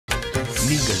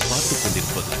நீங்கள் பார்த்துக்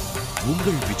கொண்டிருப்பது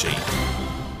உங்கள் விஜய்.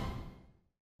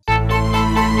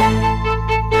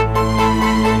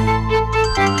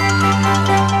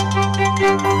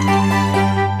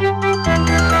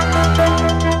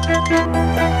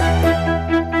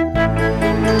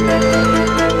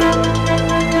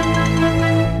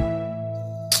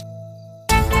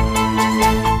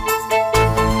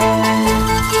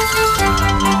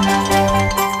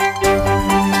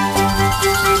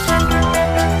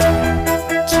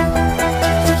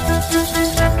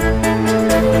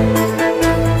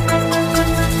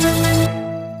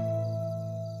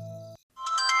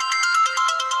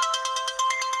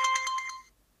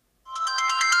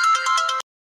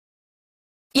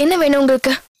 என்ன வேணும்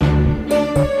உங்களுக்கு?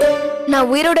 நான்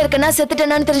உயிரோட இருக்கேன்னா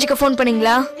செத்துட்டேனான்னு தெரிஞ்சுக்க போன்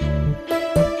பண்ணீங்களா?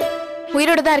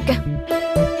 உயிரோட தான் இருக்கேன்.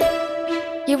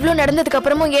 இவ்ளோ நடந்ததுக்கு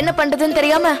அப்புறமும் என்ன பண்றதுன்னு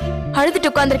தெரியாம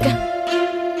அழுதுட்டு உட்கார்ந்திருக்கேன்.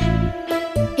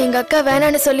 எங்க அக்கா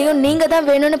வேணான்னு சொல்லியும் நீங்க தான்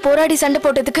வேணும்னு போராடி சண்டை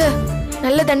போட்டதுக்கு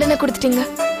நல்ல தண்டனை கொடுத்துட்டீங்க.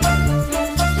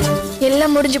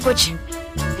 எல்லாம் முடிஞ்சு போச்சு.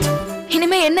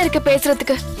 இனிமே என்ன இருக்கு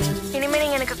பேசுறதுக்கு? இனிமே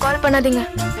நீங்க எனக்கு கால் பண்ணாதீங்க.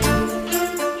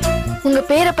 உங்க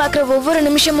பேரை பாக்குற ஒவ்வொரு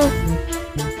நிமிஷமும்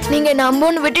நீங்க என்ன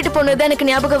அம்போன்னு விட்டுட்டு போனதுதான் எனக்கு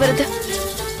ஞாபகம் வருது.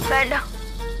 வேண்டாம்,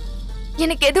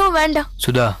 எனக்கு எதுவும் வேண்டாம்.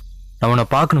 சுதா, நான் உன்னை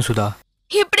பார்க்கணும் சுதா.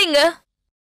 எப்படிங்க?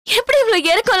 எப்படி இவ்வளவு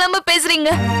இறக்கம் இல்லாம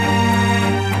பேசுறீங்க?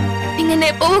 நீங்க என்ன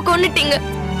எப்பவோ கொன்னுட்டீங்க.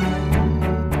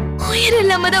 உயிர்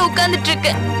இல்லாம தான் உட்கார்ந்துட்டு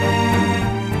இருக்கேன்.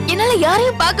 என்னால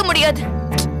யாரையும் பார்க்க முடியாது.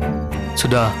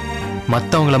 சுதா,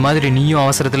 மத்தவங்கள மாதிரி நீயும்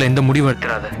அவசரத்துல எந்த முடிவு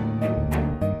எடுத்துறாத.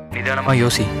 நிதானமா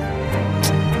யோசி.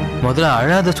 முதல்ல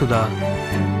அழாத சுதா.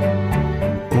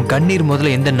 உன் கண்ணீர் முதல்ல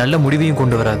எந்த நல்ல முடிவையும்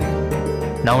கொண்டு வராது.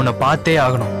 நான் உன்னை பார்த்தே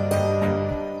ஆகணும்.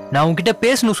 நான் உன்கிட்ட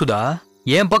பேசணும் சுதா.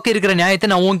 என் பக்கம் இருக்கிற நியாயத்தை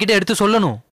நான் உன்கிட்ட எடுத்து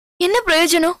சொல்லணும். என்ன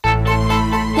பிரயோஜனம்?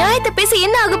 நியாயத்தை பேசி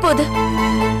என்ன ஆக போகுது?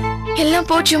 எல்லாம்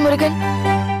போச்சு முருகன்.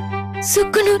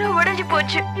 சுக்குநூறா உடைஞ்சு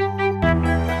போச்சு.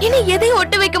 இனி எதையும்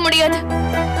ஒட்டு வைக்க முடியாது.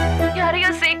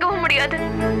 யாரையும் சேர்க்கவும் முடியாது.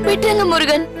 விட்டுருங்க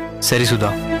முருகன். சரி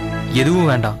சுதா,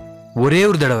 எதுவும் வேண்டாம். ஒரே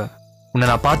ஒரு தடவை உன்னை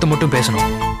நான் பார்த்து மட்டும் பேசணும்.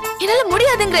 என்னால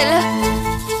முடியாதுங்கறல.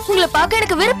 உங்களை பார்க்க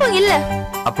எனக்கு விருப்பம் இல்ல.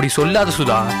 அப்படி சொல்லாத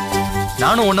சுதா.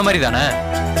 நானும் உன்ன மாதிரி தானே.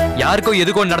 யாருக்கோ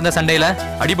எதுக்கோ நடந்த சண்டையில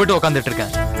அடிபட்டு உட்காந்துட்டு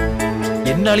இருக்கேன்.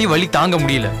 என்னாலையும் வலி தாங்க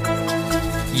முடியல.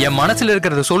 என் மனசுல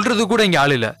இருக்கிறத சொல்றது கூட இங்க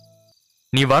ஆள் இல்ல.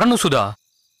 நீ வரணும் சுதா.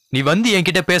 நீ வந்து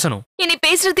என்கிட்ட பேசணும். இனி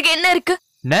பேசுறதுக்கு என்ன இருக்கு?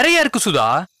 நிறைய இருக்கு சுதா.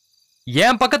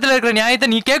 என் பக்கத்துல இருக்கிற நியாயத்தை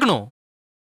நீ கேட்கணும்.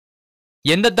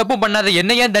 எந்த தப்பும் பண்ணாத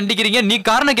என்ன ஏன் தண்டிக்கிறீங்க நீ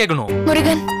காரணம் கேட்கணும்.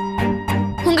 முருகன்,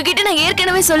 உங்ககிட்ட நான்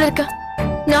ஏற்கனவே சொல்லிருக்கேன்.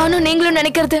 நானும் நீங்களும்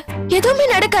நினைக்கிறது எதுவுமே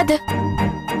நடக்காது.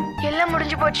 எல்லாம்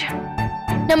முடிஞ்சு போச்சு.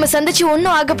 நம்ம சந்திச்சு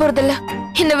ஒன்னும் ஆக போறதில்ல.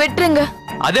 என்ன விட்டுருங்க.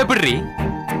 அது எப்படி?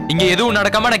 இங்க எதுவும்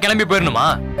நடக்காம நான் கிளம்பி போயிடணுமா?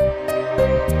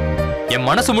 என்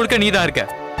மனசு முழுக்க நீதான் இருக்க.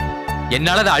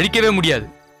 என்னால அதை அழிக்கவே முடியாது.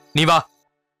 நீ வா.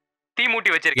 தீ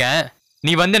மூட்டி வச்சிருக்கேன்.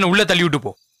 நீ வந்து என்ன உள்ள தள்ளி விட்டு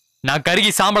போ. நான்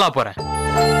கருகி சாம்பலா போறேன்.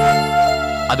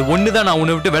 அது ஒண்ணுதான் நான்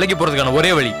உன்னை விட்டு விலகி போறதுக்கான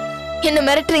ஒரே வழி. என்ன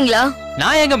மிரட்டுறீங்களா?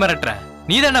 நான் எங்க மிரட்டுறேன்?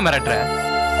 நீ தானே மிரட்டுற.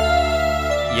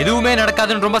 எதுவுமே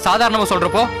நடக்காதுன்னு ரொம்ப சாதாரணமா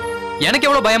சொல்றப்போ எனக்கு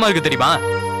எவ்வளவு பயமா இருக்கு தெரியுமா?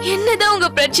 என்னதான் உங்க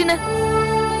பிரச்சனை?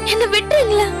 என்ன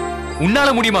விட்டுறீங்களா?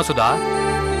 உன்னால முடியுமா சுதா?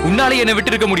 உன்னால என்ன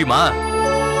விட்டு இருக்க முடியுமா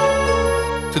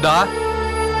சுதா?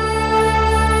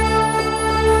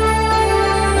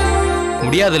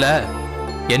 முடியாதுல.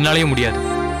 என்னாலையும் முடியாது.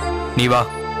 நீ வா.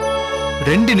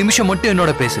 2 நிமிஷம் மட்டும்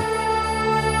என்னோட பேசு.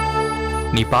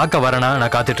 நீ பார்க்க வரனா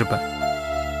நான் காத்துட்டு இருப்பேன்.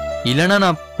 இல்லனா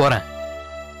நான் போறேன்.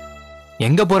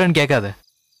 எங்க போறேன்னு கேட்காத.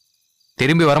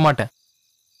 திரும்பி வரமாட்டேன்.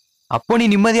 அப்போ நீ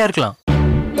நிம்மதியா இருக்கலாம்.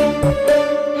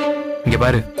 இங்க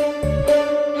பாரு,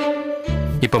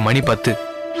 இப்ப மணி 10.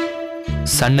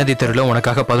 சன்னதி தெருல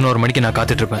உனக்காக 11 மணிக்கு நான்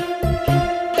காத்துட்டு இருப்பேன்.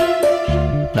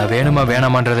 நான் வேணுமா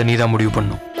வேணாமான்றதை நீதான் முடிவு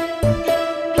பண்ணும்.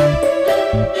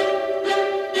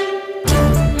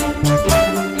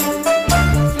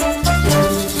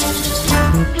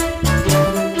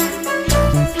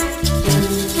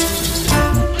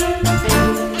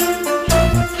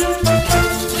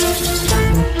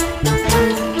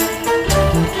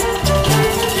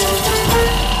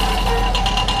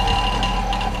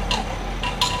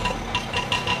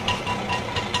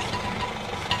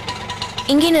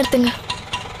 இங்கே நிறுத்துங்க.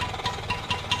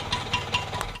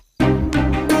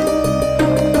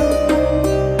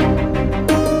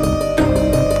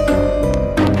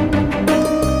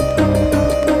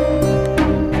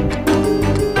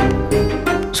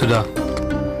 சுதா,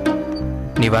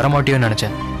 நீ வரமாட்டியோன்னு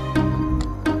நினைச்சேன்.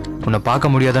 உன்னை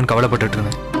பார்க்க முடியாதான்னு கவலைப்பட்டு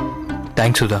இருந்தேன்.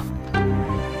 தேங்க்ஸ் சுதா.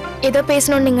 ஏதோ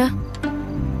பேசணும் நீங்க.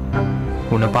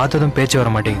 உன்னை பார்த்ததும் பேச்சு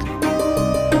வர மாட்டேங்குது.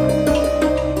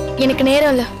 எனக்கு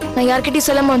நேரம் இல்ல. நான் யார்கிட்டயும்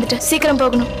சொல்லாம வந்துட்டேன். சீக்கிரம்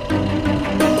போகணும்.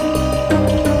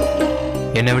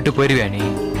 என்னை விட்டு போயிருவியா நீ?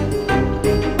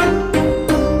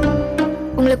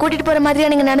 உங்களை கூட்டிட்டு போற மாதிரியா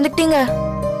நீங்க நடந்துக்கிட்டீங்க?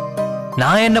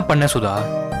 நான் என்ன பண்ண சுதா?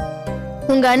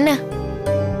 உங்க அண்ணன்.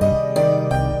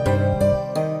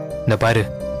 இந்த பாரு,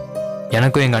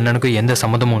 எனக்கும் எங்க அண்ணனுக்கும் எந்த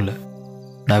சம்மதமும் இல்லை.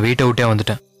 நான் வீட்டை விட்டே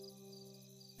வந்துட்டேன்.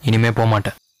 இனிமே போக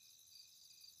மாட்டேன்.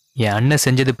 என் அண்ணன்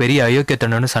செஞ்சது பெரிய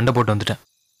அயோக்கியத்தனன்னு சண்டை போட்டு வந்துட்டேன்.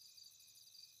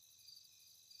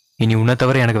 இனி உன்னை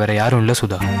தவிர எனக்கு வேற யாரும் இல்லை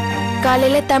சுதா.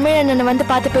 காலையில தமிழ் அண்ணனை வந்து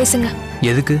பார்த்து பேசுங்க.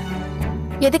 எதுக்கு?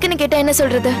 எதுக்குன்னு கேட்டா என்ன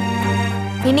சொல்றது?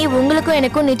 இனி உங்களுக்கும்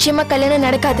எனக்கும் நிச்சயமா கல்யாணம்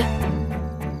நடக்காது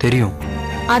தெரியும்.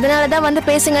 அதனாலதான் வந்து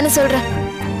பேசுங்கன்னு சொல்றேன்.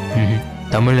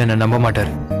 தமிழ் என்ன நம்ப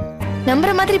மாட்டாரு.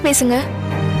 நம்புற மாதிரி பேசுங்க.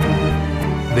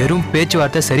 வெறும்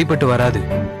பேச்சுவார்த்தை சரிப்பட்டு வராது.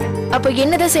 அப்போ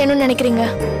என்னதான் செய்யணும்னு நினைக்கிறீங்க?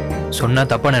 சொன்னா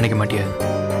தப்பா நினைக்க மாட்டியா?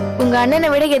 உங்க அண்ணனை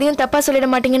விட எதையும் தப்பா சொல்லிட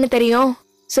மாட்டீங்கன்னு தெரியும்.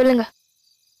 சொல்லுங்க.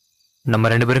 நம்ம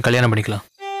 2 பேரும் கல்யாணம் பண்ணிக்கலாம்.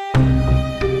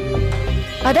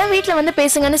 அதான் வீட்டுல வந்து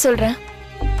பேசுங்கன்னு சொல்றேன்.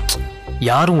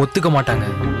 யாரும் ஒத்துக்க மாட்டாங்க.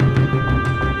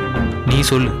 நீ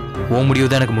சொல்லு, உன்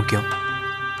முடிவுதான் எனக்கு முக்கியம்.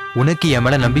 உனக்கு என்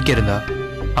மேல நம்பிக்கை இருந்தா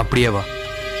அப்படியே வா.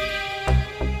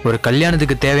 ஒரு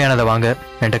கல்யாணத்துக்கு தேவையானதை வாங்க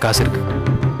என்கிட்ட காசு இருக்கு.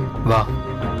 வா,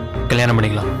 கல்யாணம்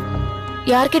பண்ணிக்கலாம்.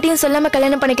 யார்கிட்டயும் சொல்லாம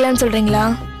கல்யாணம் பண்ணிக்கலாம்னு சொல்றீங்களா?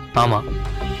 ஆமா,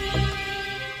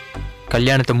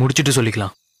 கல்யாணத்தை முடிச்சிட்டு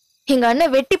சொல்லிக்கலாம். எங்க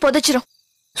அண்ணன் வெட்டி புதைச்சிரும்.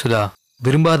 சுதா,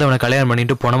 விரும்பாதவனை கல்யாணம்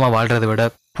பண்ணிட்டு பணமா வாழ்றதை விட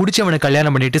பிடிச்சவனை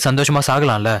கல்யாணம் பண்ணிட்டு சந்தோஷமா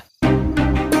சாகலாம்ல.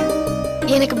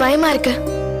 எனக்கு பயமா இருக்கு.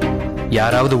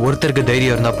 யாராவது ஒருத்தருக்கு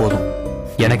தைரியம் இருந்தா போதும்.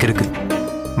 எனக்கு இருக்கு.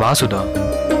 வா சுதா.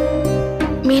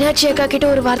 மீனாட்சி அக்கா கிட்ட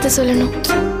ஒரு வார்த்தை சொல்லணும்.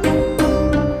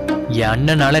 என்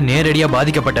அண்ணனால நேரடியா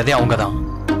பாதிக்கப்பட்டதே அவங்கதான்.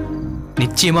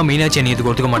 நிச்சயமா மீனாட்சி நீ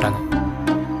இதுக்கு ஒத்துக்க மாட்டாங்க.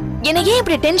 என்ன ஏன்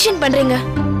இப்படி டென்ஷன் பண்றீங்க?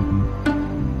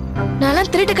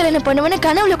 நான் திருட்டு கல்யாணம் பண்ணுவேன்னு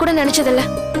கனவுல கூட நினைச்சதில்ல.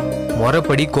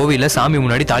 முறைப்படி கோவில்ல சாமி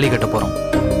முன்னாடி தாலி கட்ட போறோம்.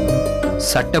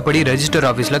 சட்டப்படி ரெஜிஸ்டர்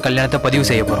ஆபீஸ்ல கல்யாணத்தை பதிவு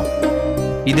செய்ய போறோம்.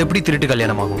 இது எப்படி திருட்டு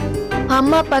கல்யாணம் ஆகும்?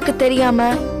 அம்மா அப்பாக்கு தெரியாம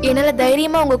என்னால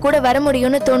தைரியமா உங்க கூட வர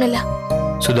முடியும்னு தோணல.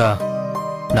 சுதா,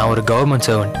 நான் ஒரு கவர்மெண்ட்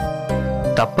சர்வெண்ட்.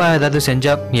 தப்பா ஏதாவது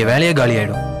செஞ்சா என் வேலையே காலி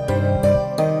ஆயிடும்.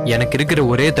 எனக்கு இருக்கிற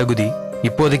ஒரே தகுதி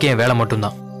இப்போதைக்கு என் வேலை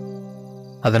மட்டும்தான்.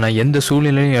 அதை நான் எந்த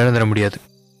சூழ்நிலையும் இழந்துட முடியாது.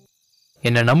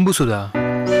 என்னை நம்பு சுதா.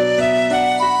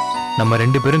 நம்ம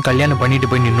 2 பேரும் கல்யாணம் பண்ணிட்டு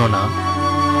போய் நின்னோம்னா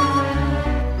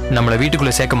நம்மளை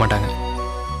வீட்டுக்குள்ள சேர்க்க மாட்டாங்க.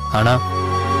 ஆனா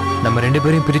நம்ம 2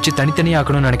 பேரையும் பிரிச்சு தனித்தனியா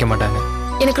ஆக்கணும்னு நினைக்க மாட்டாங்க.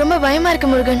 எனக்கு ரொம்ப பயமா இருக்கு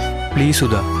முருகன். ப்ளீஸ்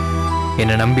சுதா,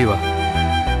 என்னை நம்பி வா.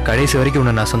 கடைசி வரைக்கும்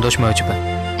உன்னை நான் சந்தோஷமா வச்சுப்பேன்.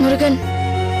 முருகன்,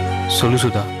 சொல்லு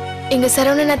சுதா. எங்க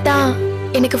சரவணனத்தான்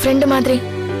எனக்கு ஃப்ரெண்டு மாதிரி.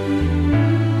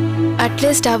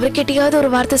 அட்லீஸ்ட் அவர்கிட்டயாவது ஒரு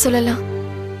வார்த்தை சொல்லலாம்.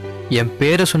 என்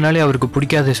பேரை சொன்னாலே அவருக்கு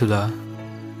பிடிக்காதே சுதா.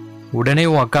 உடனே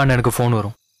உன் அக்கா அண்ணனுக்கு ஃபோன்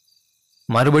வரும்.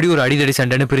 மறுபடியும் ஒரு அடிதடி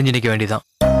சண்டைன்னு பிரிஞ்சு நிற்க வேண்டியதான்.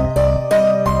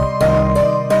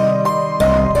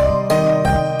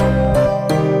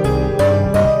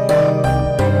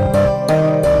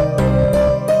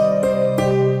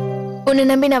 உன்னை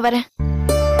நம்பி நான் வரேன்.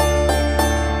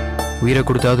 உயிரை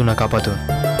கொடுத்தாவது நான் காப்பாத்துவேன்.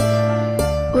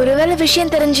 ஒருவேளை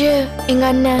விஷயம் தெரிஞ்சு எங்க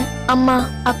அண்ணன், அம்மா,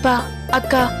 அப்பா,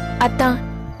 அக்கா, அத்தான்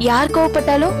யார்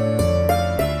கோவப்பட்டாலும்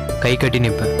கை கட்டி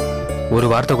நிற்பேன். ஒரு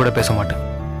வார்த்தை கூட பேச மாட்டேன்.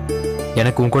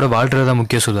 எனக்கு உன் கூட வாழ்றதா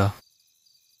முக்கியம் சுதா.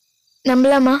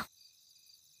 நம்பலாமா?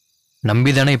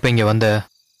 நம்பிதானே இப்ப இங்க வந்த.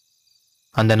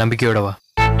 அந்த நம்பிக்கையோட வா.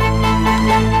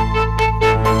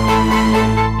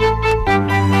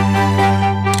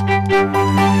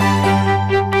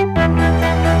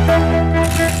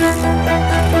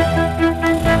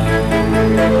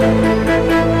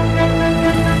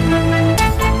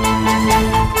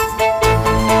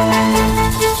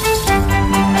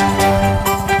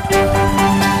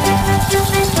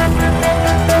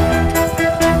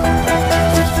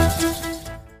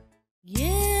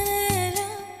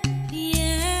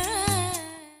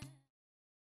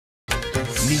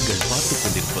 நீங்கள் பார்த்துக்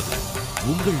கொண்டிருப்பது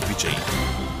உங்கள் விஜய்.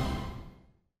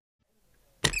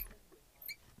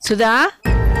 சுதா,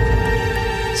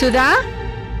 சுதா,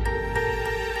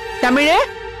 தமிழ்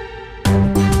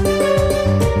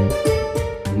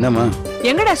என்னம்மா?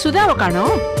 எங்கடா சுதாவை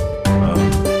காணோம்?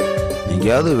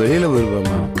 எங்கேயாவது வெளியில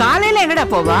போயிருப்பாமா? காலையில எங்கடா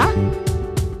போவா?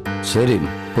 சரி,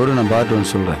 ஒரு நான்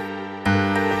பார்த்து சொல்றேன்.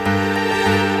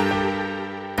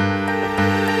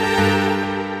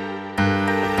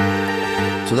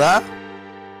 சுதா,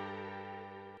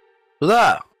 சுதா,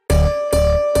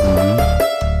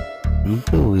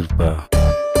 உயிர்ப்பா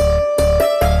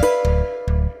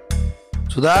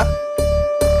சுதா,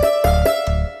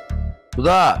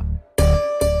 சுதா.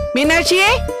 மீனாட்சி,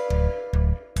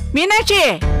 மீனாட்சி,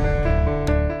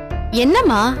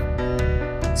 என்னம்மா?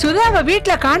 சுதாவை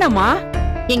வீட்டுல காணோமா?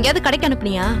 எங்கேயாவது கடைக்கு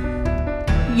அனுப்புனியா?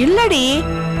 இல்லடி,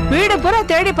 வீடு பூரா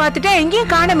தேடி பார்த்துட்டேன்,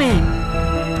 எங்கேயும் காணுமே.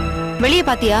 வெளியே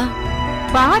பாத்தியா?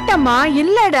 பாட்டம்மா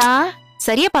இல்லடா.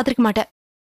 சரியா பாத்திருக்க மாட்டேன்.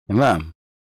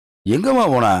 எங்கம்மா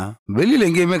போனா? வெளியில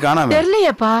எங்கேயுமே காணாம.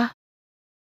 தெரியலையப்பா.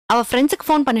 அவ ஃப்ரெண்ட்ஸுக்கு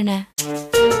ஃபோன் பண்ணுன.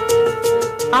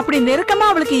 அப்படி நெருக்கமா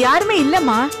அவளுக்கு யாருமே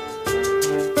இல்லம்மா.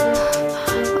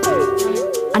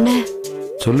 அண்ணே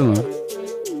சொல்லுங்க.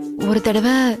 ஒரு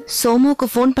தடவை சோமுக்கு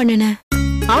ஃபோன் பண்ணுன.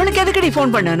 அவனுக்கு எதுக்கடி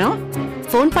ஃபோன் பண்ணணும்?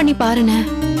 ஃபோன் பண்ணி பாருண்ணே.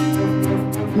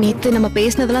 நேத்து நம்ம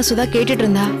பேசினதெல்லாம் சுதா கேட்டுட்டு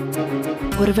இருந்தா.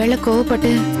 ஒருவேளை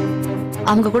கோவப்பட்டு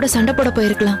அவங்க கூட சண்டை போட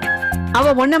போயிருக்கலாம்.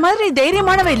 அவ உன்ன மாதிரி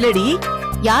தைரியமானவ இல்லடி.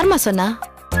 யாருமா சொன்னா?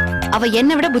 அவ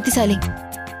என்னை விட புத்திசாலி.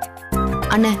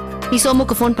 அண்ணே நீ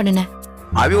சோமுக்கு ஃபோன் பண்ணுன.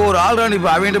 அவ ஒரு ஆள்ராணி, இப்ப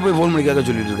அவன்கிட்ட போய் ஃபோன் பண்ணி கேட்க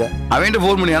சொல்லிட்டு இருக்க. அவன்கிட்ட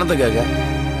ஃபோன் பண்ணி என்னத்த கேட்க?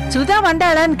 சுதா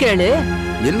வந்தாளான்னு கேளு.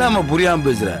 என்னம்மா புரியாம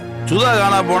பேசுற? சுதா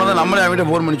காணா போனதை நம்மளே அவன்கிட்ட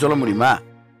ஃபோன் பண்ணி சொல்ல முடியுமா?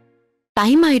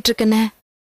 டைம் ஆயிட்டு இருக்குண்ணே.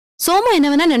 சோமு என்ன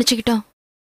வேணா நினைச்சுக்கிட்டோம்.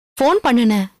 ஃபோன்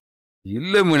பண்ணுன.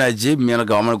 இல்ல மீனாட்சி,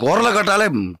 எனக்கு அவனை குரலை கட்டாலே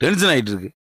டென்ஷன் ஆயிட்டு இருக்கு.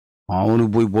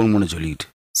 அவனுக்கு போய் ஃபோன் பண்ண சொல்லிக்கிட்டு.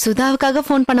 சுதாவுக்காக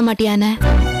ஃபோன் பண்ண மாட்டியானே?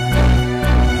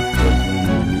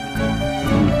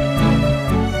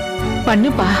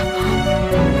 பண்ணுப்பா.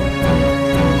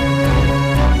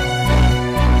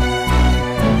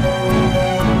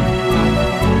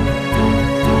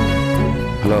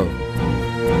 ஹலோ,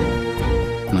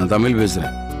 நான் தமிழ்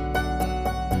பேசுறேன்.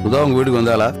 சுதா உங்க வீட்டுக்கு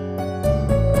வந்தாளா?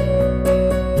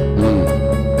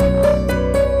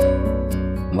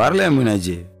 வரலையா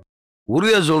மீனாட்சி?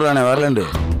 உறுதியா சொல்றானே வரலண்டு.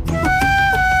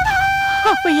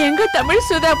 அப்ப எங்க தமிழ்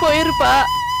சுதா போயிருப்பா?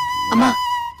 அம்மா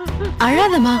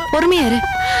அழாதம்மா, பொறுமையா இரு.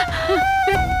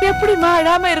 எப்படிமா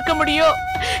அழாம இருக்க முடியும்?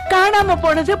 காணாம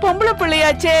போனது பொம்பளை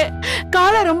பிள்ளையாச்சே.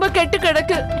 காலம் ரொம்ப கெட்டு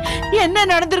கிடக்கு. என்ன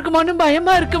நடந்திருக்குமோன்னு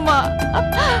பயமா இருக்குமா?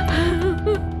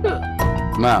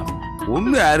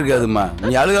 ஒண்ணு யாருக்காதுமா,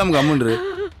 நீ அழுகாம கம்முன்று.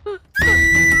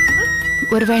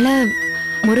 ஒருவேளை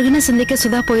முருகனை சந்திக்க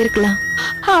சுதா போயிருக்கலாம்.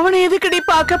 அவனை எதுக்கடி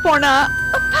பார்க்க போனா?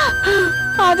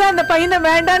 அதான் அந்த பையனை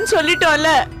வேண்டான்னு சொல்லிட்டோம்ல.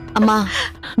 அம்மா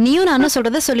நீயும் நானும்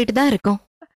சொல்றத சொல்லிட்டு தான் இருக்கோம்.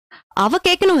 அவ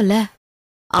கேட்கணும்ல,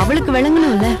 அவளுக்கு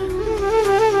விளங்கணும்ல.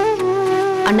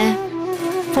 அண்ணே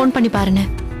ஃபோன் பண்ணி பாருண்ணே.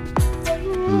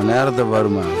 நம்ம நேரத்தை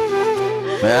பாருமா.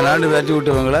 வேணாண்டு விரட்டி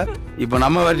விட்டவங்கள இப்ப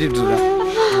நம்ம விரட்டிட்டு இருக்கோம்.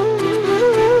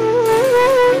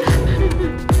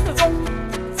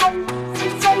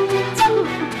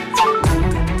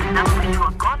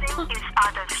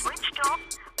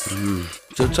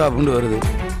 சுவிட்ச் ஆஃப்னு வருது.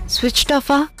 ஸ்விட்ச்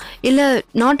ஆஃபா இல்ல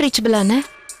நாட் ரீச்சபிளானே?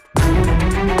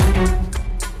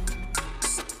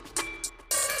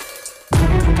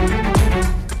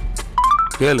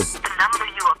 கேளு.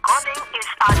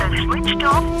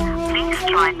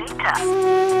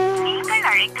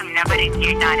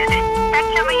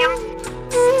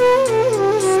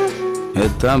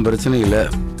 எத்தான் பிரச்சனை இல்ல.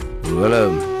 ஒருவேளை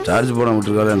சார்ஜ் போட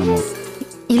விட்டுருக்காளே நம்ம.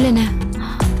 இல்லண்ணே,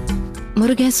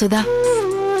 முருகன் சுதா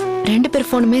 2 பேர்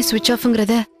போனுமே ஸ்விட்ச்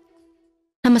ஆஃப்ங்கிறத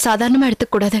நம்ம சாதாரணமா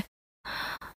எடுத்துக்க கூடாது.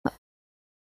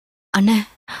 அண்ணே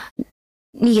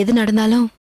நீ எது நடந்தாலும்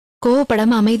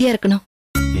கோவப்படாம அமைதியா இருக்கணும்.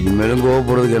 இனிமேலும்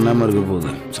கோவப்படுறதுக்கு என்னமா இருக்க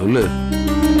போகுது சொல்லு.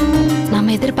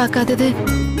 நாம எதிர்பார்க்காதது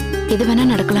எது வேணா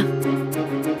நடக்கலாம்.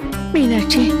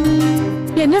 மீனாட்சி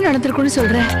என்ன நடந்திருக்குன்னு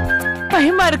சொல்ற?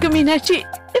 பயமா இருக்கு மீனாட்சி.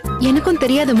 எனக்கும்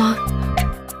தெரியாதுமா.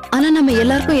 ஆனா நம்ம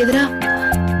எல்லாருக்கும் எதிரா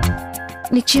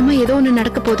நிச்சயமா ஏதோ ஒண்ணு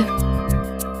நடக்க போகுது.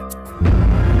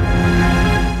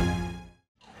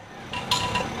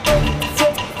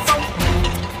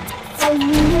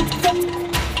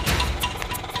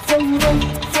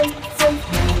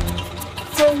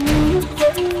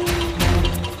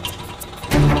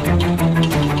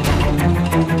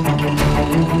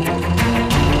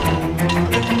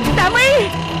 தமிழ்,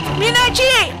 மீனாட்சி.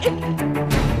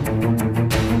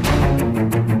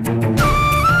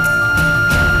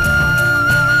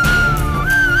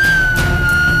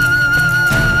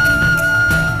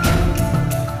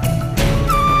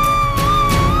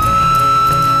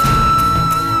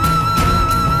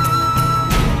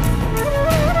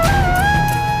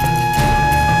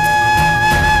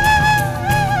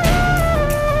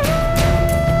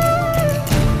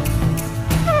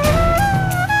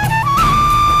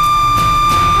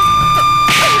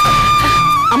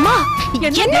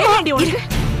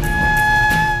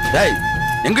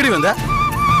 எங்கடி வந்த?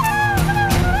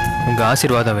 உங்க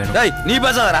ஆசீர்வாதம் வேணும். டேய் நீ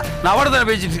பேசாதடா, நான் அவட தான்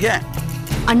பேசிட்டு இருக்கேன்.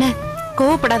 அண்ணே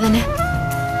கோவப்படாதண்ணே.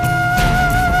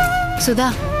 சுதா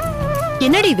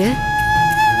என்னடி இது?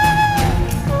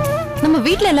 நம்ம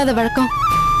வீட்ல இல்லாத வழக்கம்.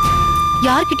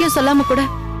 யார்கிட்டயும் சொல்லாம கூட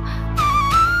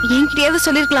என்கிட்டயாவது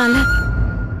சொல்லிருக்கலாம்ல.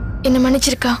 என்ன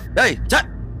மன்னிச்சிருக்கா? டேய்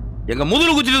எங்க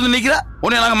முதுகுல குச்சிட்டு வந்து நிக்கிற,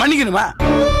 உன்னை நாங்க மன்னிக்கணுமா?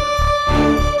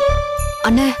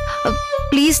 அண்ணே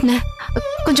ப்ளீஸ்ண்ணே,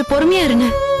 கொஞ்சம் பொறுமையா இருண்ணே.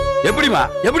 எப்படிமா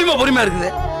பொறுமையா இருக்குது?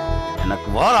 எனக்கு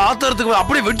வார ஆத்திரத்துக்கு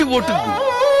அப்படியே வெட்டி போட்டு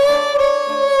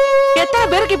எத்தனை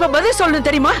பேருக்கு இப்ப பதில் சொல்லணும்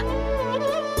தெரியுமா?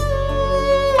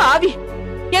 ஆவி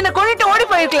என்ன கொண்டுட்டு ஓடி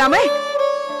போயிருக்கலாமே.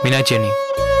 மீனாட்சி அண்ணி,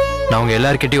 நான் உங்க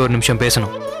எல்லார்கிட்டயும் ஒரு நிமிஷம்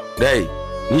பேசணும். டேய்,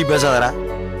 நீ பேசாதடா.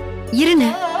 இருங்க,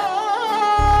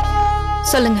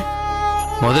 சொல்லுங்க.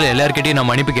 முதல்ல எல்லார்கிட்டயும் நான்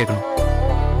மன்னிப்பு கேட்கணும்.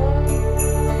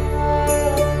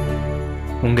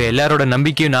 உங்க எல்லாரோட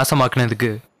நம்பிக்கையும் நாசமாக்குனதுக்கு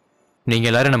நீங்க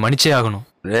எல்லாரும் என்ன மன்னிச்சே ஆகணும்.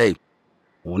 டேய்,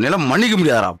 உன்னால மன்னிக்க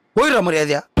முடியாதா? போயிடுற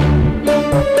மரியாதையா.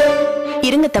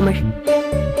 இருங்க தமிழ்.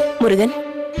 முருகன்,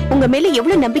 உங்க மேல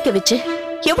எவ்வளவு நம்பிக்கை வச்சு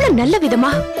எவ்வளவு நல்ல விதமா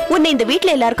உன்னை இந்த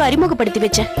வீட்டுல எல்லாருக்கும் அறிமுகப்படுத்தி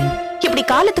வச்சேன். இப்படி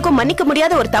காலத்துக்கும் மன்னிக்க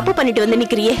முடியாத ஒரு தப்பு பண்ணிட்டு வந்து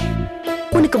நிக்கிறியே,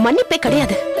 உனக்கு மன்னிப்பே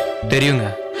கிடையாது. தெரியுங்க,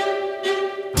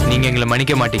 நீங்க எங்களை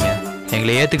மன்னிக்க மாட்டீங்க,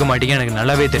 எங்களை ஏத்துக்க மாட்டீங்க, எனக்கு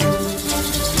நல்லாவே தெரியும்.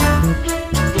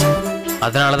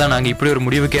 அதனாலதான் நாங்க இப்படி ஒரு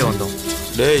முடிவுக்கே வந்தோம்.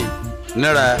 டேய்,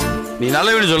 என்னடா நீ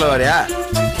நல்ல வீடு சொல்ல வரியா?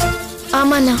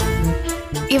 ஆமாண்ணா,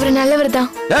 இவர் நல்லவர் தான்.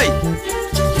 டேய்,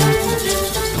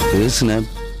 பேசுன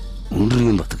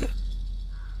ஒன்றுங்க பார்த்துக்க.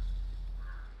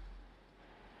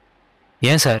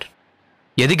 ஏன் சார்,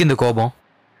 எதுக்கு இந்த கோபம்?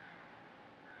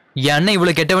 என் அண்ணன்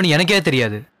இவ்வளவு கெட்டவனு எனக்கே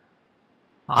தெரியாது.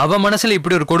 அவன் மனசுல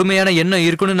இப்படி ஒரு கொடுமையான எண்ணம்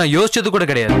இருக்குன்னு நான் யோசிச்சது கூட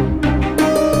கிடையாது.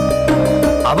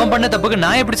 அவன் பண்ண தப்புக்கு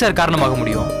நான் எப்படி சார் காரணமாக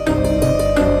முடியும்?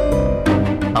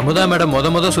 அமுதா மேடம்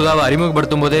முத சுதாவை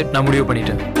அறிமுகப்படுத்தும் போதே நான் முடிவு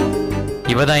பண்ணிட்டேன்,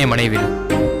 இவதான் என் மனைவி.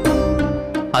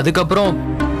 அதுக்கப்புறம்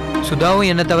சுதாவும்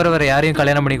என்ன தவிர வேற யாரையும்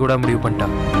கல்யாணம் பண்ணி கூட முடிவு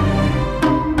பண்ணிட்டான்.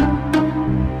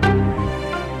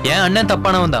 என் அண்ணன்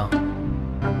தப்பானவன் தான்,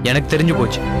 எனக்கு தெரிஞ்சு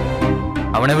போச்சு.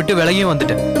 அவனை விட்டு விலகியும்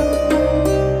வந்துட்டேன்.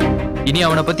 இனி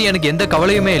அவனை பத்தி எனக்கு எந்த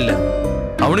கவலையுமே இல்லை,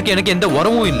 அவனுக்கு எனக்கு எந்த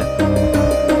உறவும் இல்லை.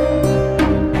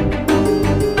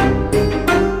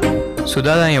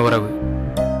 சுதா தான் என் உறவு,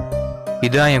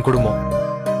 இதுதான் என் குடும்பம்.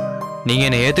 நீங்க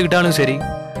என்னை ஏத்துக்கிட்டாலும் சரி,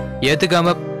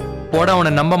 ஏத்துக்காம போட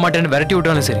அவனை நம்ப மாட்டேன்னு விரட்டி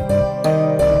விட்டாலும் சரி.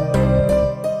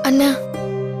 அண்ணா,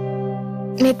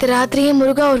 நேத்து ராத்திரியே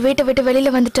முருகா ஒரு வீட்டை விட்டு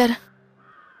வெளியில வந்துட்டாரு.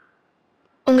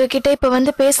 உங்ககிட்ட இப்ப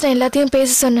வந்து பேசுற எல்லாத்தையும் பேச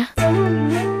சொன்ன,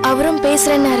 அவரும்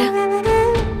பேசுறேன்னாரு.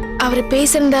 அவரு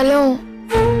பேசிருந்தாலும்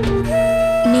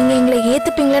நீங்க எங்களை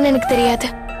ஏத்துப்பீங்களான்னு எனக்கு தெரியாது.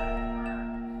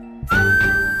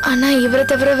 ஆனா இவரை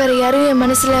தவிர வேற யாரும் என்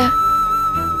மனசுல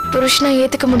புருஷனா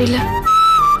ஏத்துக்க முடியல.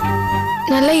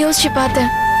 நல்லா யோசிச்சு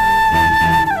பார்த்தேன்.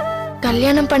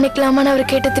 கல்யாணம் பண்ணிக்கலாமான்னு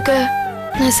அவர் கேட்டதுக்கு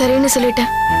நான் சரின்னு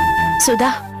சொல்லிட்டேன். சுதா,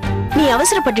 நீ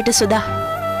அவசரப்பட்டுட்டு சுதா.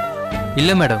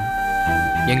 இல்ல மேடம்,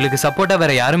 எங்களுக்கு சப்போர்ட்டா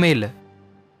வேற யாருமே இல்ல.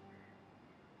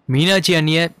 மீனாட்சி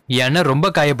அண்ணிய என் அண்ணன் ரொம்ப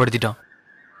காயப்படுத்திட்டான்.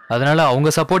 அதனால அவங்க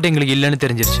சப்போர்ட் எங்களுக்கு இல்லைன்னு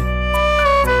தெரிஞ்சிருச்சு.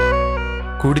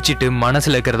 குடிச்சிட்டு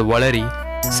மனசுல இருக்கிறது வளரி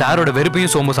சாரோட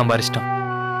வெறுப்பையும் சோம்பு சம்பாரிச்சிட்டான்.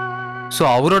 ஸோ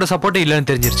அவரோட சப்போர்ட்டே இல்லைன்னு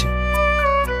தெரிஞ்சிருச்சு.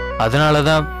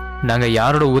 அதனாலதான் நாங்க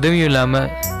யாரோட உதவியும் இல்லாம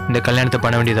இந்த கல்யாணத்தை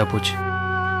பண்ண வேண்டியதா போச்சு.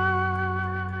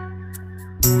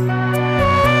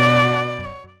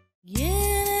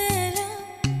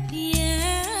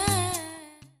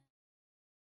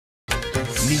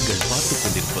 நீங்கள் பார்த்துக்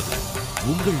கொண்டிருப்பது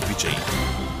உங்கள் விஜய்.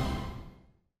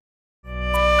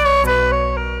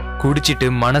 குடிச்சிட்டு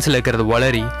மனசுல இருக்கிறது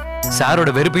வளரி சாரோட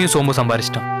வெறுப்பையும் சோம்பு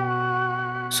சம்பாரிச்சிட்டான்.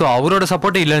 ஸோ அவரோட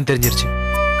சப்போர்ட்டே இல்லைன்னு தெரிஞ்சிருச்சு.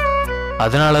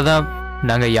 அதனாலதான்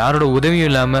நாங்க யாரோட உதவியும்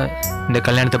இல்லாம இந்த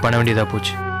கல்யாணத்தை பண்ண வேண்டியதா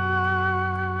போச்சு.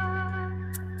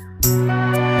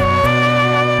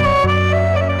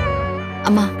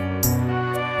 அம்மா,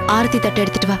 ஆரத்தி தட்டை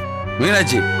எடுத்துட்டு வா.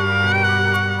 மீனாட்சி,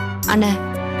 அண்ணா,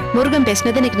 முருகன்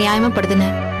பேசினது எனக்கு நியாயமா படுதுண்ணே.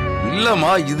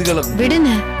 இல்லம்மா, இதுகளை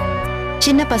விடுண்ணே,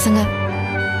 சின்ன பசங்க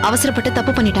அவசரப்பட்டு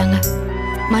தப்பு பண்ணிட்டாங்க,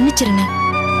 மன்னிச்சிருண்ணே.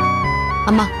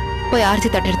 அம்மா, போய் ஆரத்தி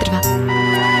தட்டை எடுத்துட்டு வா.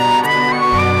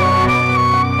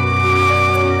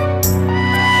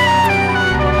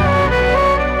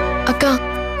 அக்கா,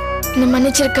 என்ன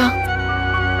மன்னிச்சிருக்கா?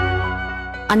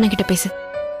 அண்ணன் கிட்ட பேசு.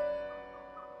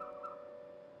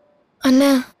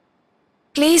 அண்ணா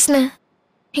ப்ளீஸ்ண்ணே,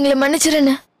 எங்களை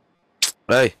மன்னிச்சிருண்ணே.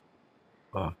 ஏய்,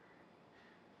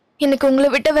 எனக்கு உங்களை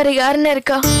விட்ட வேற யாருன்னு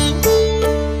இருக்கா?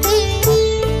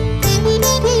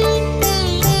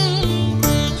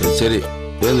 சரி சரி,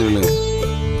 எழுந்து விழுங்க.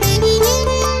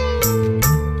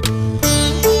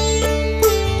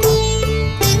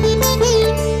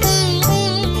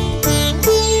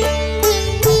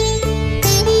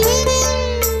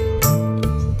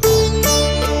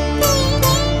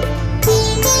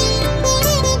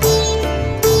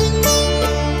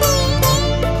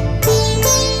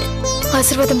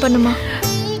 ஆசீர்வாதம் பண்ணுமா?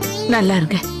 நல்லா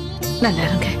இருங்க, நல்லா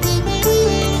இருங்க.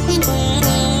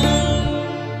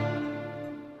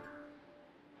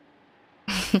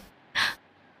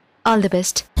 All the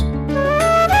best.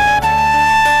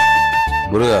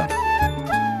 முருகா,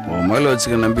 உன் மேல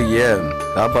வச்சுக்க நம்பிக்கைய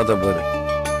காப்பாத்த பாரு.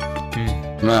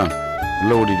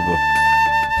 உள்ள ஓட்டிட்டு போ.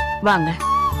 வாங்க.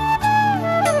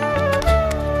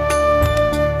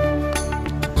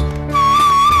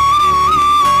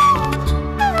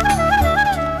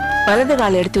 வலது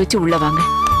கால எடுத்து வச்சு உள்ள வாங்க.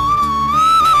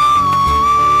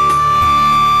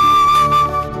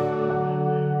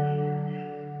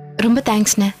 ரொம்ப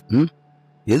தேங்க்ஸ்ண்ணே.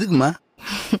 எதுக்குமா?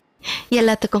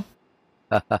 எல்லாத்துக்கும்.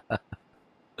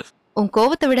 உன்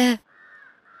கோபத்தை விட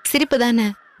சிரிப்பு தானே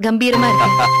கம்பீரமா இருக்கு.